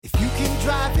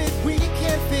drive it, we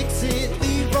can fix it.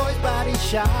 Leroy's Body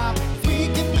Shop. We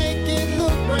can make it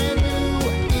look brand new.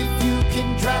 If you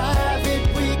can drive it,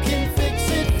 we can fix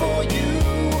it for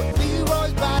you.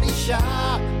 Leroy's Body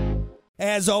Shop.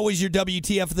 As always, your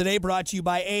WTF of the day brought to you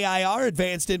by AIR,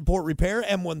 Advanced Import Repair,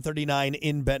 M139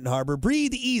 in Benton Harbor.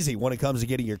 Breathe easy when it comes to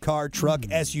getting your car, truck,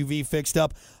 SUV fixed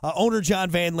up. Owner John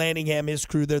Van Landingham, his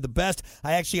crew, they're the best.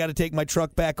 I actually got to take my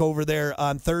truck back over there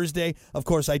on Thursday. Of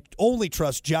course, I only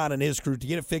trust John and his crew to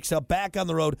get it fixed up, back on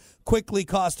the road, quickly,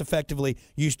 cost-effectively.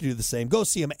 You should do the same. Go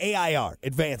see them, AIR,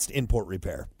 Advanced Import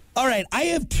Repair. All right, I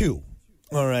have two.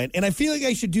 All right, and I feel like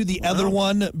I should do the other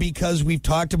one because we've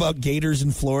talked about gators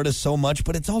in Florida so much,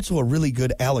 but it's also a really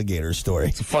good alligator story.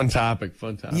 It's a fun topic,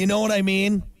 You know what I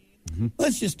mean? Mm-hmm.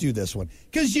 Let's just do this one.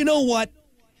 Because you know what?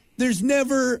 There's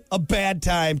never a bad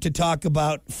time to talk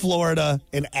about Florida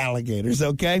and alligators,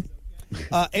 okay?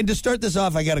 And to start this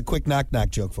off, I got a quick knock-knock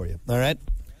joke for you, all right?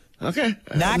 Okay.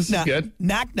 Knock-knock. This is good.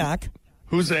 Knock-knock.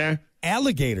 Who's there?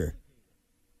 Alligator.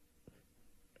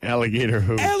 Alligator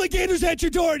who? Alligator's at your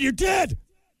door and you're dead.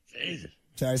 Jesus.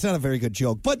 Sorry, it's not a very good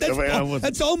joke, but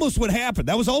that's almost what happened.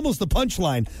 That was almost the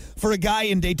punchline for a guy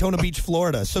in Daytona Beach,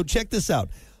 Florida. So check this out.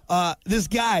 This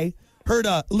guy heard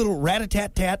a little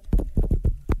rat-a-tat-tat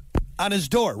on his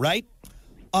door, right?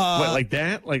 What, like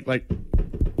that? Like?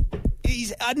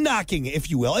 He's knocking,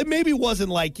 if you will. It maybe wasn't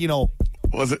like,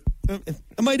 Was it? It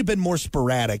might have been more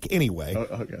sporadic anyway. Oh,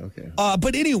 okay.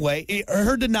 But anyway, he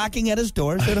heard the knocking at his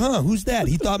door. Said, who's that?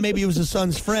 He thought maybe it was his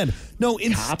son's friend. No,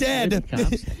 instead,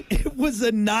 it was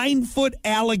a 9-foot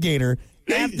alligator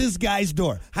at this guy's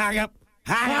door. Hang up.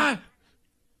 It's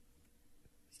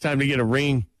time to get a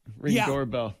ring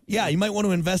doorbell. Yeah, you might want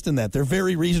to invest in that. They're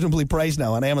very reasonably priced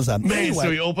now on Amazon. Man, anyway,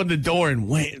 so he opened the door and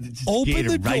went. Opened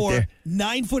the door, right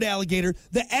 9-foot alligator.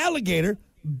 The alligator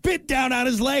bit down on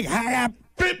his leg. Hang up.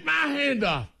 Bit my hand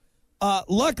off.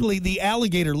 Luckily, the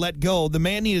alligator let go. The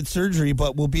man needed surgery,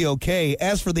 but will be okay.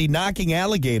 As for the knocking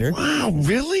alligator... Wow,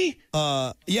 really?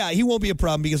 Yeah, he won't be a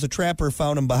problem because a trapper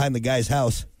found him behind the guy's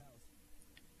house.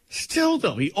 Still,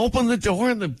 though, he opened the door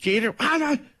and the gator...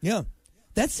 Yeah.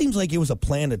 That seems like it was a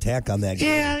planned attack on that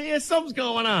gator. Yeah, something's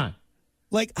going on.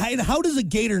 Like, how does a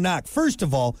gator knock? First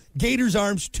of all, gator's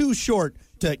arms too short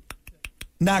to...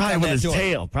 Probably with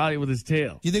his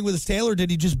tail. Do you think with his tail, or did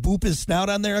he just boop his snout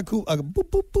on there? Boop,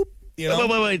 boop, boop. You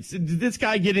know? Wait. Did this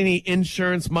guy get any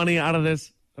insurance money out of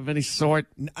this of any sort?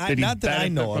 Not that I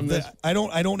know of. I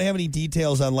don't have any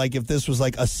details on like if this was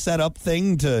like a setup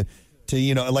thing to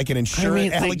like an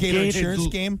insurance alligator insurance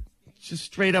game. Just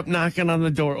straight up knocking on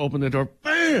the door, open the door.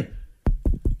 Bam!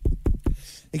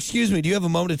 Excuse me. Do you have a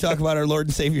moment to talk about our Lord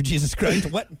and Savior Jesus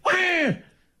Christ? What?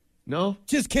 No?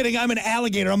 Just kidding. I'm an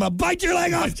alligator. I'm going to bite your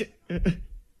leg off.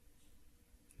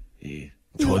 He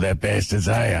tore that bastard's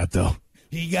eye out, though.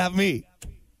 He got me.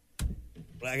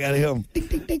 But I got him. Ding,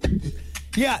 ding, ding.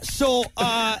 Yeah, so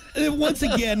once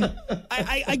again,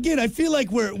 I feel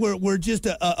like we're just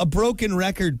a broken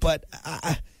record, but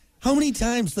how many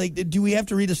times do we have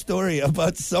to read a story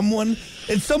about someone,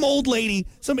 and some old lady,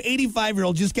 some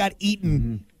 85-year-old just got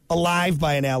eaten alive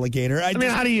by an alligator? I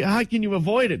mean, how can you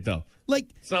avoid it, though?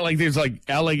 It's not like there's like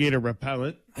alligator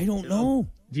repellent. I don't know.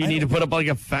 Do you need to put up like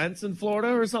a fence in Florida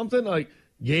or something? Like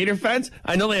gator fence?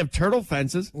 I know they have turtle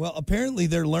fences. Well, apparently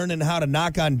they're learning how to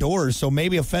knock on doors, so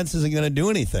maybe a fence isn't going to do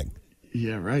anything.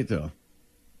 Yeah, right, though.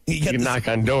 You can knock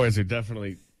on doors. They're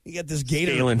definitely you got this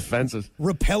gator scaling fences.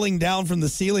 Rappelling down from the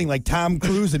ceiling like Tom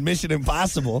Cruise in Mission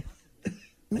Impossible.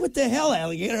 What the hell,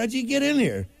 alligator? How'd you get in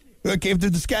here? I came through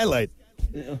the skylight.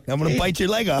 Yeah. I'm going to bite your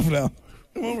leg off now.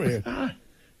 Come over here.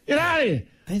 Get out of here.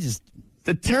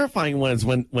 The terrifying one is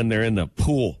when they're in the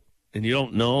pool and you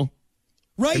don't know.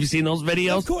 Right. Have you seen those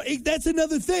videos? Of course. That's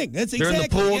another thing. They're in the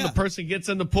pool and the person gets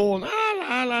in the pool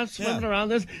and swimming around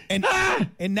this. And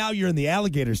now you're in the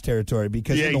alligator's territory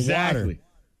because in the water.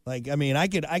 Like, I mean, I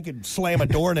could slam a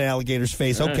door in an alligator's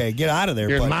face. Okay, get out of there.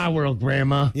 You're in my world,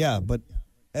 Grandma. Yeah, but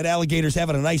that alligator's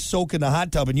having a nice soak in the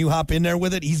hot tub and you hop in there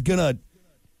with it,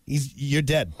 you're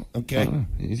dead. Okay.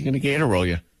 He's gonna gator roll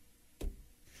you.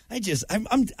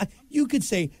 You could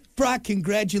say, Brock,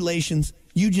 congratulations.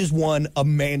 You just won a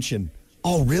mansion.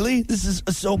 Oh, really? This is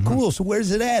so cool. So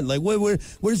where's it at? Like,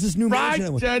 where's this new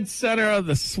mansion? Right dead center of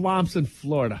the swamps in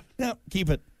Florida. No, keep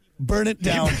it. Burn it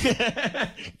down.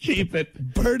 Keep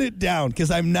it. Burn it down,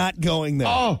 because I'm not going there.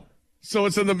 Oh, so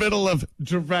it's in the middle of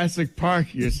Jurassic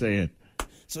Park, you're saying?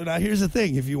 So now here's the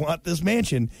thing. If you want this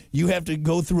mansion, you have to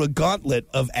go through a gauntlet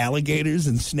of alligators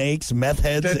and snakes, meth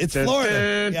heads. It's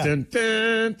Florida.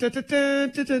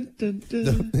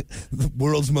 The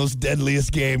world's most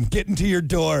deadliest game. Get into your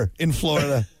door in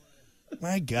Florida.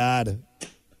 My God.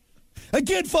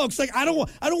 Again, folks, like I don't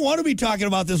want to be talking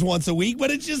about this once a week,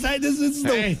 but it's just this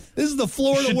is the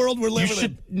Florida world we're living in. You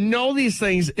should know these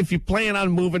things if you plan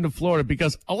on moving to Florida,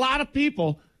 because a lot of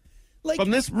people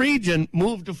from this region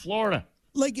move to Florida.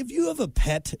 Like, if you have a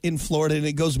pet in Florida and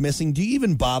it goes missing, do you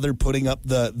even bother putting up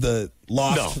the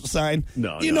lost sign?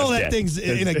 No, you know that dead. thing's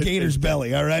in a gator's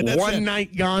belly, all right? That's one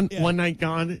night gone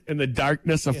in the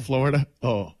darkness of Florida.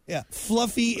 Oh. Yeah.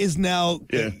 Fluffy is now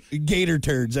gator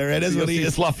turds, all right? That's what he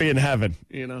is. Fluffy in heaven,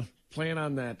 Plan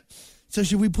on that. So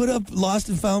should we put up Lost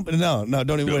and Found? No,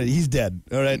 don't even worry. He's dead,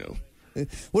 all right? No.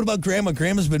 What about Grandma?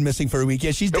 Grandma's been missing for a week.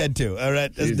 Yeah, she's dead too. All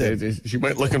right, that's dead. She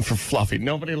went looking for Fluffy.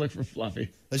 Nobody looked for Fluffy.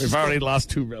 We've already lost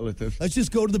 2 relatives. Let's just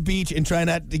go to the beach and try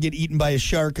not to get eaten by a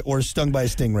shark or stung by a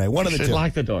stingray. One of the two.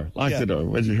 Lock the door. Lock the door.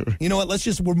 You know what?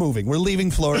 We're moving. We're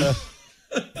leaving Florida.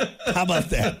 How about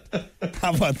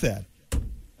that?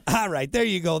 All right, there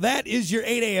you go. That is your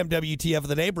 8 a.m. WTF of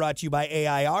the day, brought to you by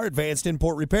AIR, Advanced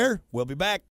Import Repair. We'll be back.